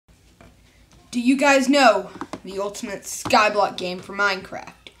Do you guys know the ultimate Skyblock game for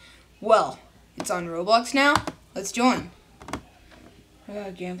Minecraft? Well, it's on Roblox now. Let's join.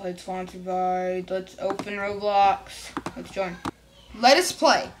 Gameplay sponsored by. Let's open Roblox. Let's join. Let us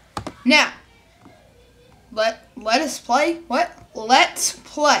play. Now. Let us play? What? Let's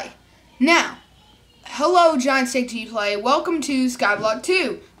play. Now. Hello, Giant Steak to play. Welcome to Skyblock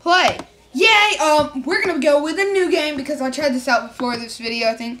 2. Play. Yay! We're gonna go with a new game because I tried this out before this video,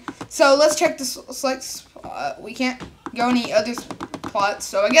 I think. So let's check this. We can't go any other spots,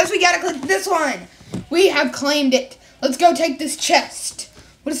 so I guess we gotta click this one. We have claimed it. Let's go take this chest.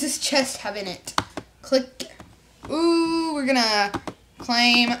 What does this chest have in it? Click. Ooh, we're gonna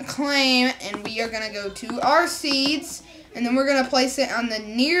claim, and we are gonna go to our seeds, and then we're gonna place it on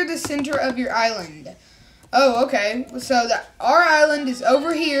near the center of your island. Oh, okay. So our island is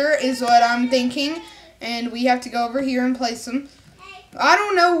over here, is what I'm thinking, and we have to go over here and place them. I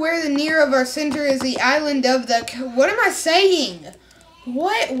don't know where the near of our center is. The island of the. What am I saying?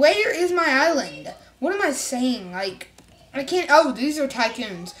 What? Where is my island? What am I saying? Like, I can't. Oh, these are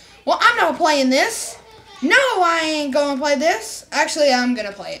tycoons. Well, I'm not playing this. No, I ain't gonna play this. Actually, I'm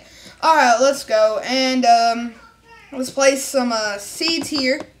gonna play it. All right, let's go and let's place some seeds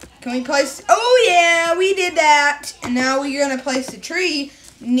here. Can we place? Oh yeah, we did that. And now we're gonna place a tree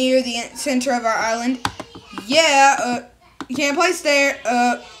near the center of our island. Yeah. You can't place there.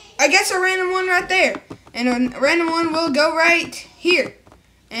 I guess a random one right there, and a random one will go right here,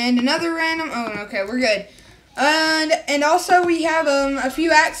 and another random. Oh, okay, we're good. And also we have a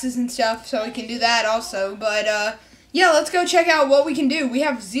few axes and stuff, so we can do that also. But yeah, let's go check out what we can do. We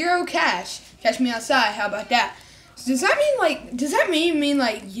have 0 cash. Catch me outside. How about that? Does that mean like? Does that mean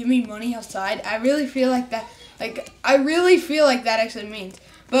like give me money outside? I really feel like that. Like I really feel like that actually means.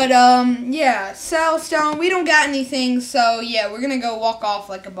 But yeah, sell stone. We don't got anything, so yeah, we're gonna go walk off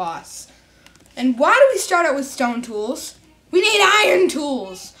like a boss. And why do we start out with stone tools? We need iron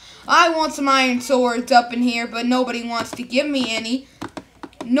tools. I want some iron swords up in here, but nobody wants to give me any.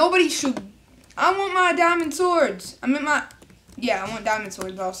 Nobody should. I want my diamond swords. I want diamond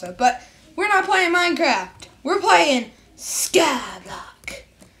swords also. But we're not playing Minecraft. We're playing Skyblock.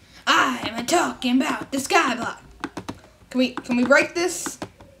 I am talking about the Skyblock. Can we break this?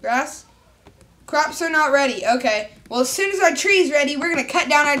 Grass? Crops are not ready. Okay. Well, as soon as our tree's ready, we're going to cut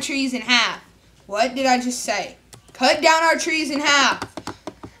down our trees in half. What did I just say? Cut down our trees in half.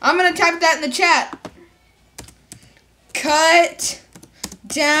 I'm going to type that in the chat. Cut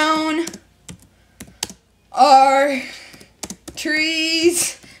down our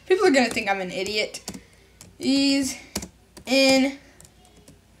trees. People are going to think I'm an idiot. Trees in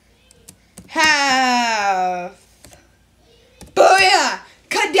half. Booyah!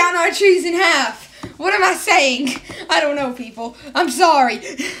 Cut down our trees in half. What am I saying? I don't know, people. I'm sorry.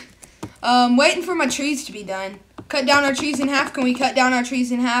 Waiting for my trees to be done. Cut down our trees in half. Can we cut down our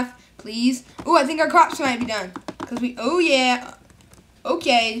trees in half, please? Oh, I think our crops might be done. Oh yeah.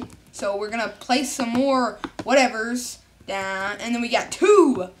 Okay. So we're gonna place some more whatevers down, and then we got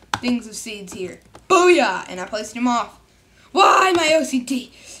 2 things of seeds here. Booyah! And I placed them off. Why my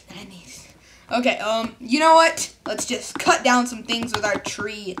OCD? I need. Okay, you know what? Let's just cut down some things with our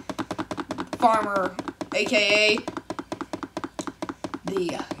tree farmer, aka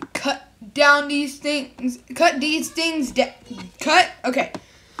the cut down these things. Okay,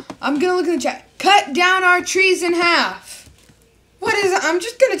 I'm gonna look in the chat. Cut down our trees in half. What is it? I'm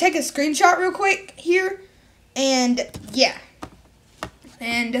just gonna take a screenshot real quick here, and yeah,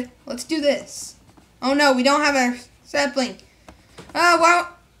 and let's do this. Oh no, we don't have a sapling. Why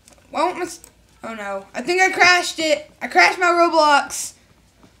won't my... Oh no, I think I crashed it. I crashed my Roblox.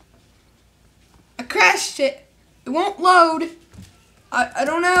 I crashed it. It won't load. I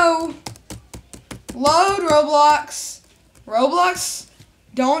don't know. Load Roblox. Roblox,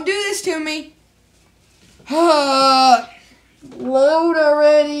 don't do this to me. Load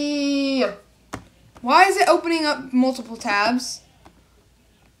already. Why is it opening up multiple tabs?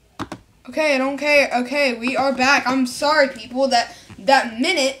 Okay, I don't care. Okay, we are back. I'm sorry, people. That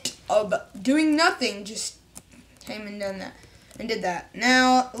minute of doing nothing just came and done that and did that.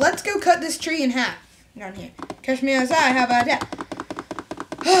 Now let's go cut this tree in half down here. Catch me outside. How about that?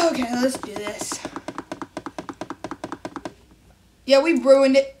 Okay, let's do this. Yeah, we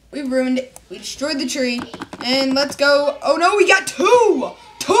ruined it. We ruined it. We destroyed the tree. And let's go. Oh no, we got 2.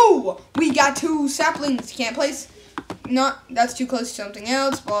 We got 2 saplings. Can't place. Not. That's too close to something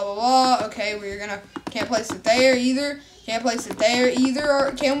else. Blah blah blah. Okay, can't place it there either. Can't place it there either,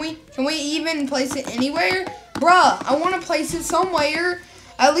 or can we? Can we even place it anywhere? Bruh, I want to place it somewhere.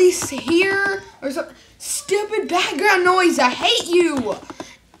 At least here, or some stupid background noise. I hate you.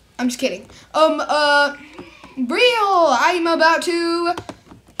 I'm just kidding. Real, I'm about to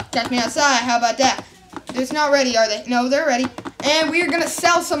catch me outside. How about that? It's not ready, are they? No, they're ready. And we are going to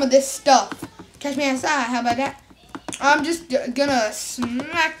sell some of this stuff. Catch me outside. How about that? I'm just going to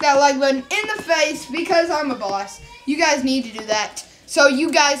smack that like button in the face because I'm a boss. You guys need to do that so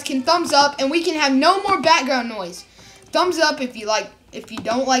you guys can thumbs up and we can have no more background noise. Thumbs up if you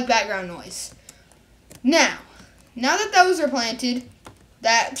don't like background noise. Now that those are planted,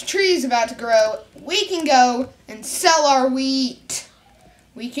 that tree is about to grow, we can go and sell our wheat.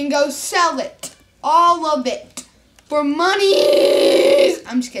 We can go sell it. All of it. For money.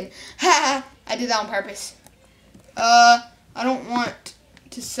 I'm just kidding. Ha! I did that on purpose. I don't want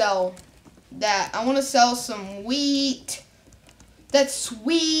to sell that. I want to sell some wheat. That's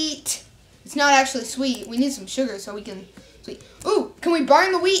sweet. It's not actually sweet. We need some sugar so we can... Sweet. Ooh, can we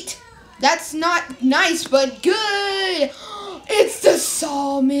burn the wheat? That's not nice, but good. It's the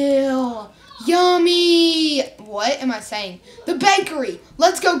sawmill. Yummy. What am I saying? The bakery.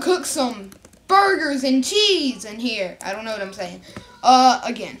 Let's go cook some burgers and cheese in here. I don't know what I'm saying.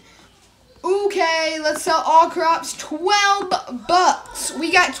 Again. Okay, let's sell all crops. 12 bucks.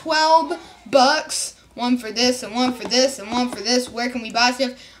 We got 12 bucks. One for this and one for this and one for this. Where can we buy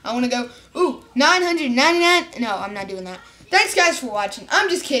stuff? I want to go, ooh, 999. No, I'm not doing that. Thanks, guys, for watching. I'm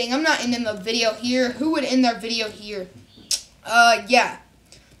just kidding. I'm not ending the video here. Who would end their video here? Yeah.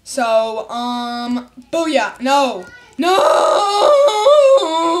 So, booyah. No. No!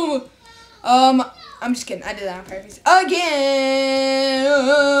 I'm just kidding. I did that on purpose. Again.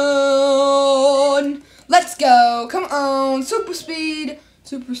 Let's go. Come on. Super speed.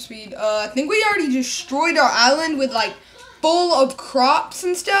 Super speed. I think we already destroyed our island with, like, full of crops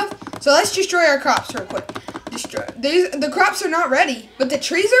and stuff. So let's destroy our crops real quick. The crops are not ready, but the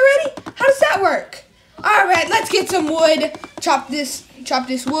trees are ready? How does that work? Alright, let's get some wood. Chop this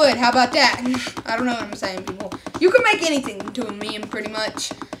wood. How about that? I don't know what I'm saying, people. You can make anything into a meme, pretty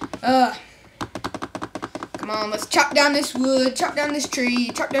much. Come on, let's chop down this wood, chop down this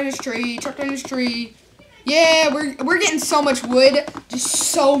tree, chop down this tree, chop down this tree. Yeah, we're getting so much wood, just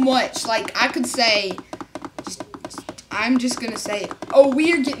so much. Like, I could say, I'm just gonna say it. Oh,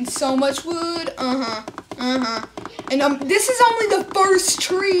 we are getting so much wood. And this is only the first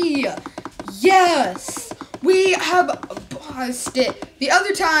tree. Yes, we have bossed it. The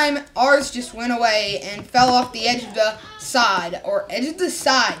other time, ours just went away and fell off the edge of the side,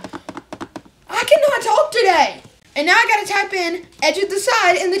 I cannot talk today. And now I gotta type in edge of the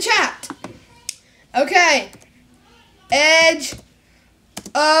side in the chat. Okay. Edge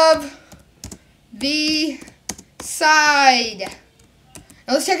of the side.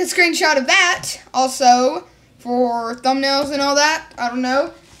 Now let's take a screenshot of that. Also, for thumbnails and all that. I don't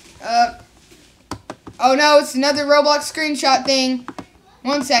know. Oh no, it's another Roblox screenshot thing.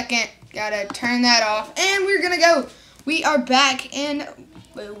 1 second. Gotta turn that off. And we're gonna go. We are back and...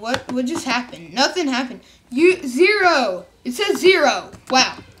 Wait, what just happened? Nothing happened. 0. It says 0.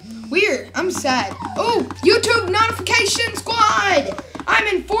 Wow. Weird. I'm sad. Oh, YouTube notification squad. I'm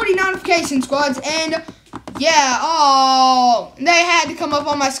in 40 notification squads and yeah, oh, they had to come up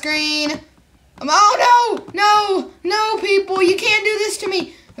on my screen. Oh no, people, you can't do this to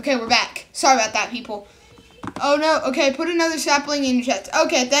me. Okay, we're back. Sorry about that, people. Oh no, okay, put another sapling in your chest.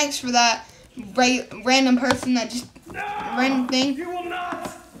 Okay, thanks for that random person that just, random thing. You will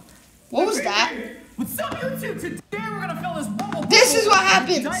not. What was that? What's up, YouTube? Today we're gonna fill this bubble. This is what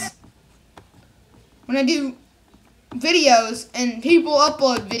happens when I do videos and people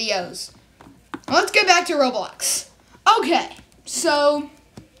upload videos. Let's get back to Roblox. Okay, so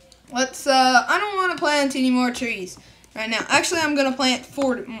let's, I don't want to plant any more trees right now. Actually, I'm going to plant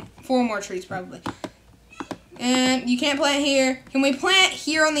four more trees probably. And you can't plant here. Can we plant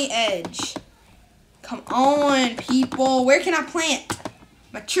here on the edge? Come on, people. Where can I plant?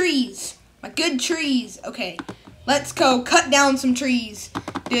 My trees. My good trees. Okay, let's go cut down some trees.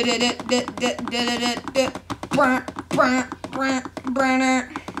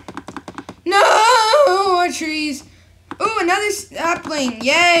 No, our trees. Ooh, another sapling.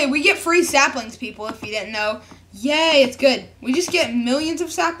 Yay, we get free saplings, people, if you didn't know. Yay, it's good. We just get millions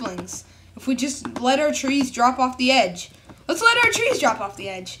of saplings if we just let our trees drop off the edge. Let's let our trees drop off the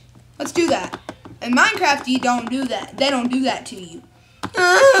edge. Let's do that. In Minecraft, you don't do that. They don't do that to you.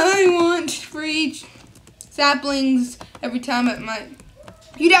 I want free saplings every time at my...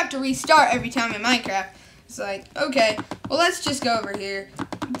 You'd have to restart every time in Minecraft. It's like, okay, well, let's just go over here.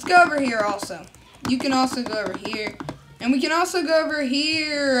 Let's go over here also. You can also go over here. And we can also go over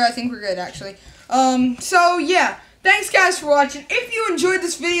here. I think we're good, actually. So, yeah. Thanks, guys, for watching. If you enjoyed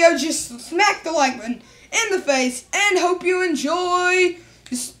this video, just smack the like button in the face. And hope you enjoy.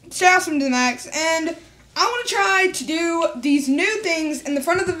 Just stay awesome to the max, and I want to try to do these new things in the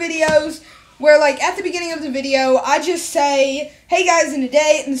front of the videos where, like, at the beginning of the video, I just say, hey guys, in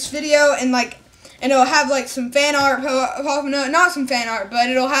this video, and it'll have, like, some fan art popping up. Not some fan art, but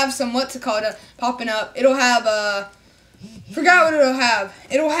it'll have some, popping up. It'll have, forgot what it'll have.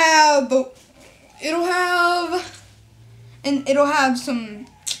 It'll have some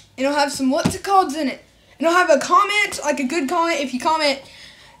in it. And it'll have a comment, like a good comment. If you comment,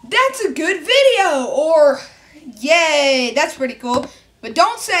 that's a good video, or yay, that's pretty cool. But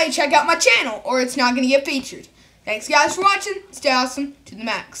don't say check out my channel, or it's not going to get featured. Thanks guys for watching. Stay awesome to the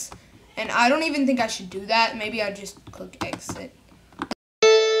max. And I don't even think I should do that. Maybe I just click exit.